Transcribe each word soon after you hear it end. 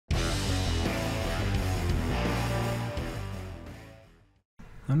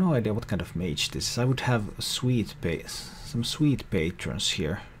have no idea what kind of mage this is. I would have some sweet patrons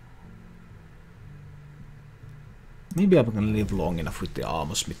here. Maybe I'm gonna live long enough with the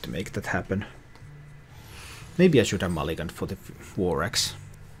Armorsmith to make that happen. Maybe I should have mulliganed for the War Axe.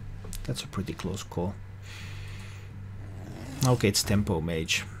 That's a pretty close call. Okay, it's Tempo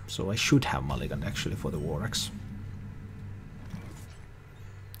Mage, so I should have mulliganed actually for the War Axe.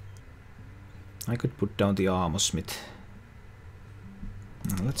 I could put down the Armorsmith.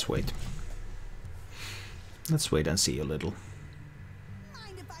 Let's wait. Let's wait and see a little.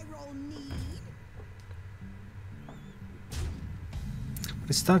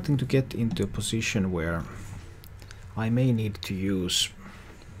 It's starting to get into a position where I may need to use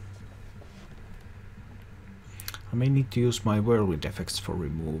my whirlwind effects for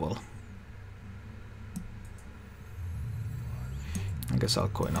removal. I guess I'll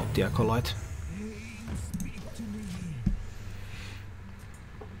coin out the Acolyte.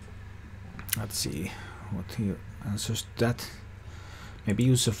 Let's see what he answers to that. Maybe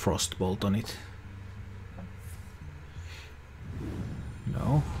use a Frostbolt on it.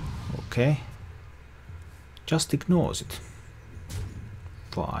 No, okay. Just ignores it.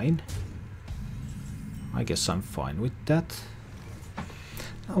 Fine. I guess I'm fine with that.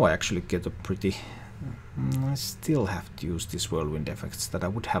 Now I actually get a pretty... I still have to use these whirlwind effects that I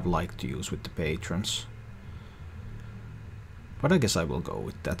would have liked to use with the patrons. But I guess I will go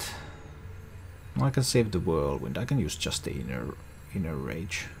with that. I can save the whirlwind. I can use just the inner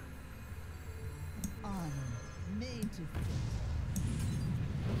rage.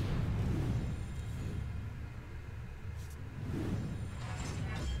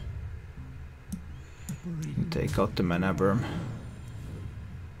 Take out the mana worm.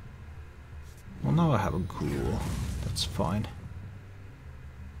 Well, now I have a ghoul. That's fine.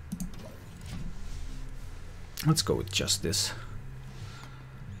 Let's go with just this.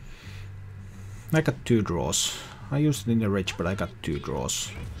 I got 2 draws. I used it in the rage, but I got 2 draws.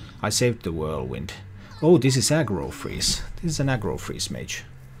 I saved the whirlwind. Oh, this is Aggro Freeze. This is an Aggro Freeze Mage.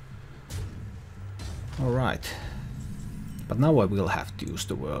 Alright. But now I will have to use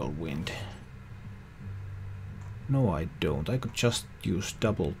the whirlwind. No, I don't. I could just use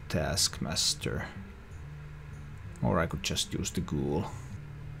double Taskmaster. Or I could just use the ghoul.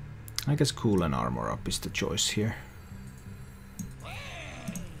 I guess ghoul and armor up is the choice here.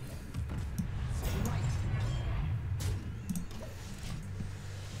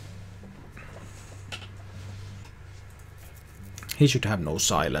 He should have no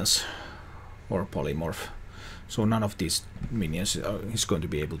silence or polymorph, so none of these minions is going to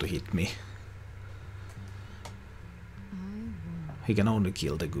be able to hit me. He can only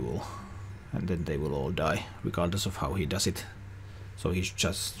kill the ghoul, and then they will all die, regardless of how he does it. So he should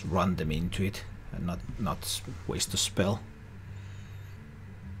just run them into it and not waste a spell.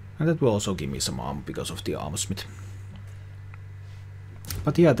 And that will also give me some armor because of the Armorsmith.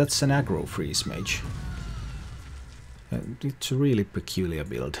 But yeah, that's an Aggro Freeze Mage. It's a really peculiar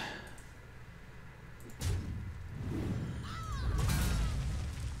build.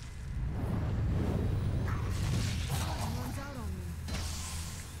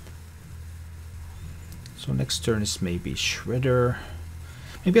 So next turn is maybe Shredder.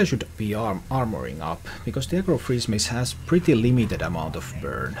 Maybe I should be armoring up, because the Aggro Freeze Mage has pretty limited amount of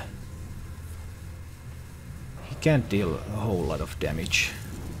burn. He can't deal a whole lot of damage.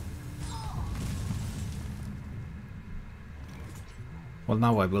 Well,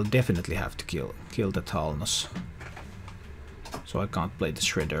 now I will definitely have to kill the Talnos. So I can't play the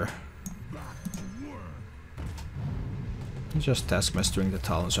Shredder. Just Taskmastering the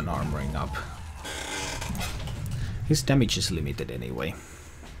Talons and armoring up. His damage is limited anyway.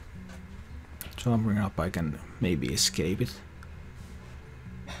 So armoring up I can maybe escape it.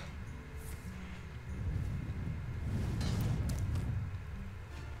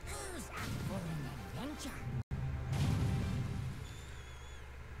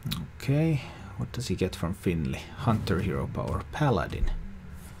 Okay, what does he get from Finley? Hunter Hero Power, Paladin.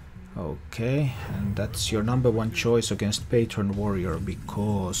 Okay, and that's your #1 choice against Patron Warrior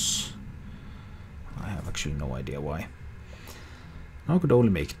because... I have actually no idea why. I could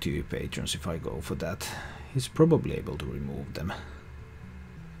only make 2 patrons if I go for that. He's probably able to remove them.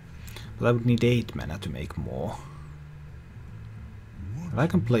 But I would need 8 mana to make more. And I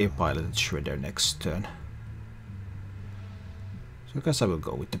can play a piloted Shredder next turn. So I guess I will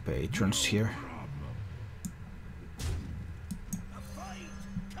go with the patrons here.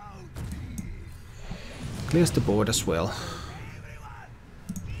 Clears the board as well.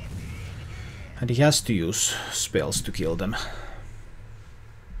 And he has to use spells to kill them.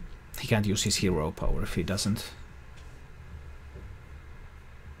 He can't use his hero power if he doesn't.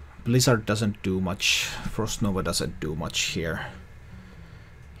 Blizzard doesn't do much, Frost Nova doesn't do much here.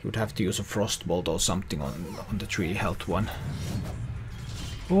 You would have to use a Frostbolt or something on the 3 health one.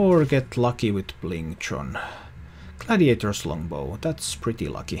 Or get lucky with Blingtron. Gladiator's Longbow, that's pretty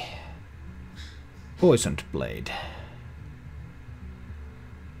lucky. Poisoned Blade.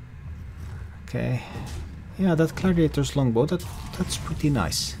 Okay. Yeah, that Gladiator's Longbow, that's pretty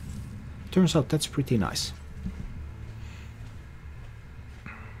nice. Turns out that's pretty nice.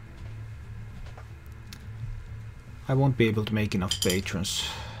 I won't be able to make enough patrons.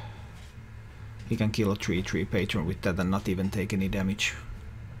 He can kill a 3/3 patron with that and not even take any damage.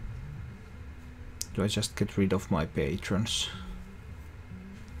 Do I just get rid of my patrons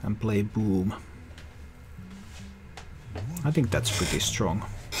and play Boom? I think that's pretty strong.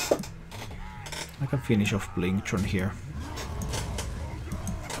 I can finish off Blingtron here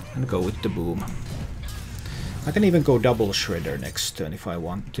and go with the Boom. I can even go double Shredder next turn if I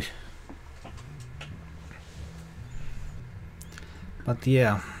want to. But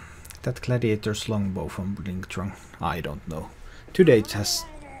yeah, that Gladiator's Longbow from Blingtron, I don't know. Today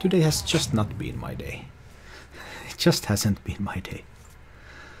has just not been my day. It just hasn't been my day.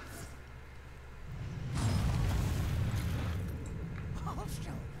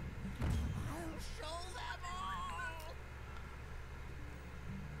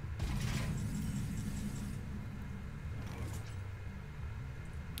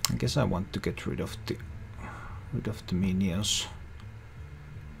 I guess I want to get rid of the minions.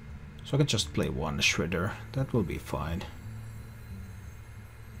 So I can just play 1 Shredder, that will be fine.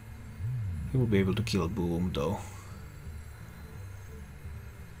 He will be able to kill Boom though.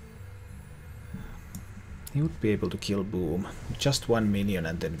 He would be able to kill Boom. Just 1 minion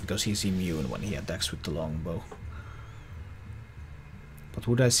and then because he's immune when he attacks with the longbow. But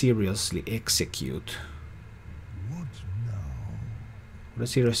would I seriously execute? Would I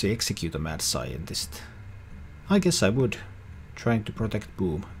seriously execute a mad scientist? I guess I would. Trying to protect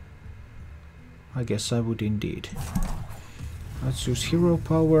Boom. I guess I would indeed. Let's use hero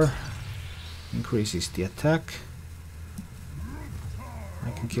power. Increases the attack.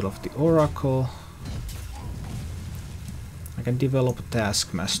 I can kill off the Oracle. I can develop a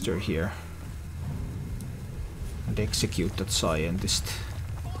Taskmaster here. And execute that scientist.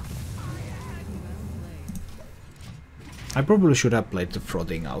 I probably should have played the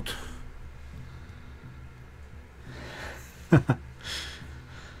Frothing out.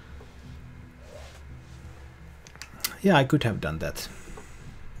 Yeah, I could have done that.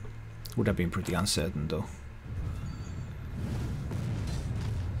 Would have been pretty uncertain though.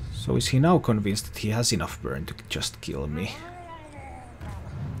 So is he now convinced that he has enough burn to just kill me?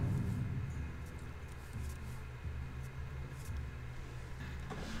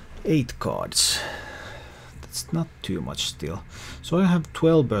 Eight cards. That's not too much still. So I have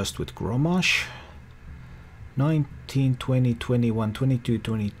 12 burst with Grommash. 19, 20, 21, 22,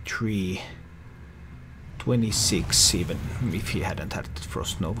 23, 26 even, if he hadn't had the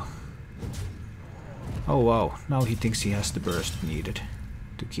Frost Nova. Oh wow, now he thinks he has the burst needed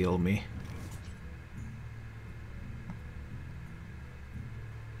to kill me.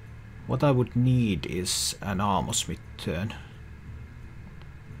 What I would need is an Armorsmith turn.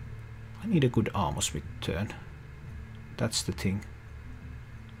 I need a good Armorsmith turn. That's the thing.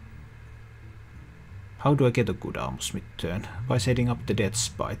 How do I get a good Armorsmith turn? By setting up the Death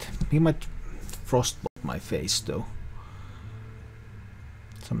Spite. He might frostbolt my face though.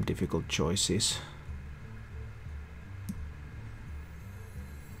 Some difficult choices.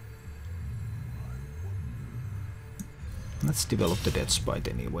 Let's develop the Death Spite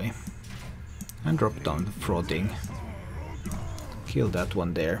anyway. And drop down the Frothing. Kill that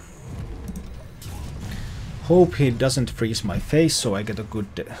one there. Hope he doesn't freeze my face so I get a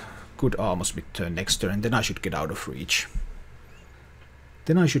good Armorsmith turn next turn, and then I should get out of reach.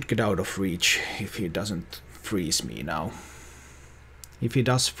 Then I should get out of reach if he doesn't freeze me now. If he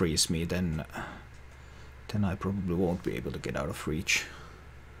does freeze me, then I probably won't be able to get out of reach.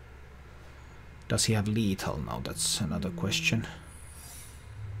 Does he have lethal now? That's another question.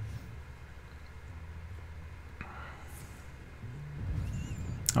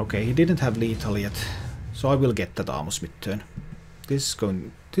 Okay, he didn't have lethal yet, so I will get that Armorsmith turn.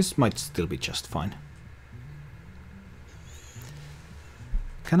 This might still be just fine.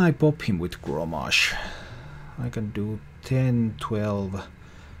 Can I pop him with Grommash? I can do 10, 12,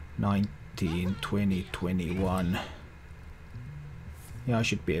 19, 20, 21. Yeah, I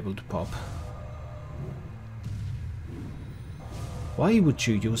should be able to pop. Why would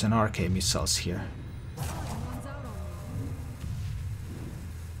you use an arcane missiles here?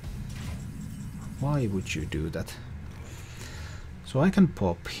 Why would you do that? So I can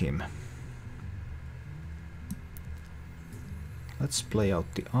pop him. Let's play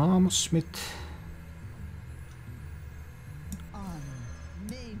out the Armorsmith.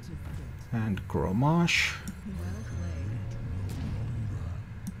 And Grommash.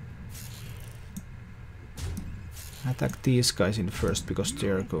 Attack these guys in first because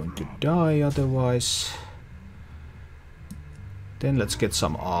they're going to die otherwise. Then let's get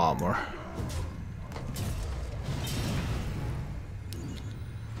some armor.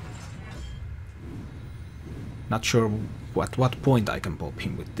 Not sure at what point I can pop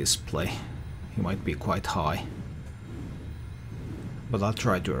him with this play. He might be quite high. But I'll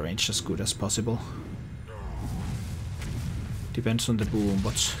try to arrange as good as possible. Depends on the boom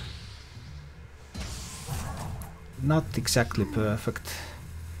bots. Not exactly perfect.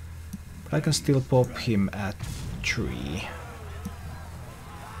 But I can still pop him at 3.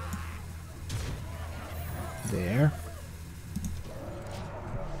 There.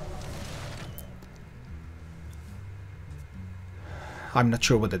 I'm not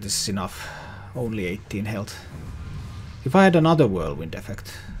sure whether this is enough. Only 18 health. If I had another whirlwind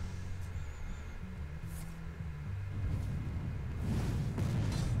effect.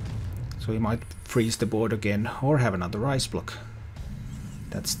 So he might freeze the board again or have another ice block.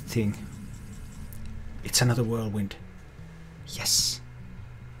 That's the thing. It's another whirlwind. Yes.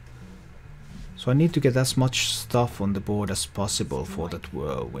 So I need to get as much stuff on the board as possible for that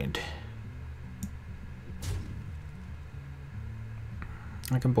whirlwind.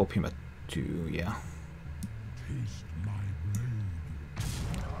 I can pop him at 2, yeah.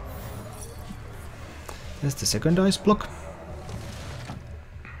 There's the second ice block.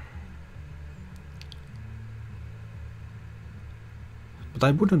 But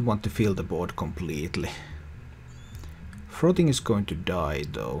I wouldn't want to fill the board completely. Frothing is going to die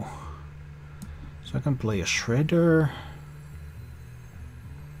though. So I can play a Shredder.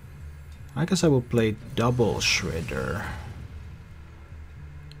 I guess I will play double Shredder.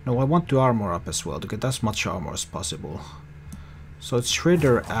 No, I want to armor up as well to get as much armor as possible. So it's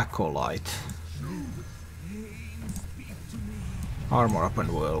Shredder Acolyte. Armor up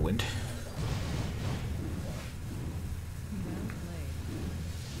and whirlwind.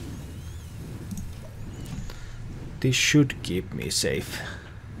 This should keep me safe.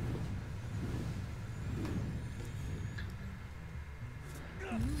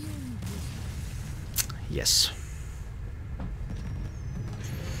 Yes.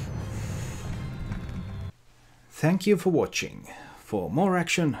 Thank you for watching. For more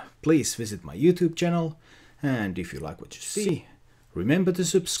action, please visit my YouTube channel, and if you like what you see, remember to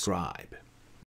subscribe.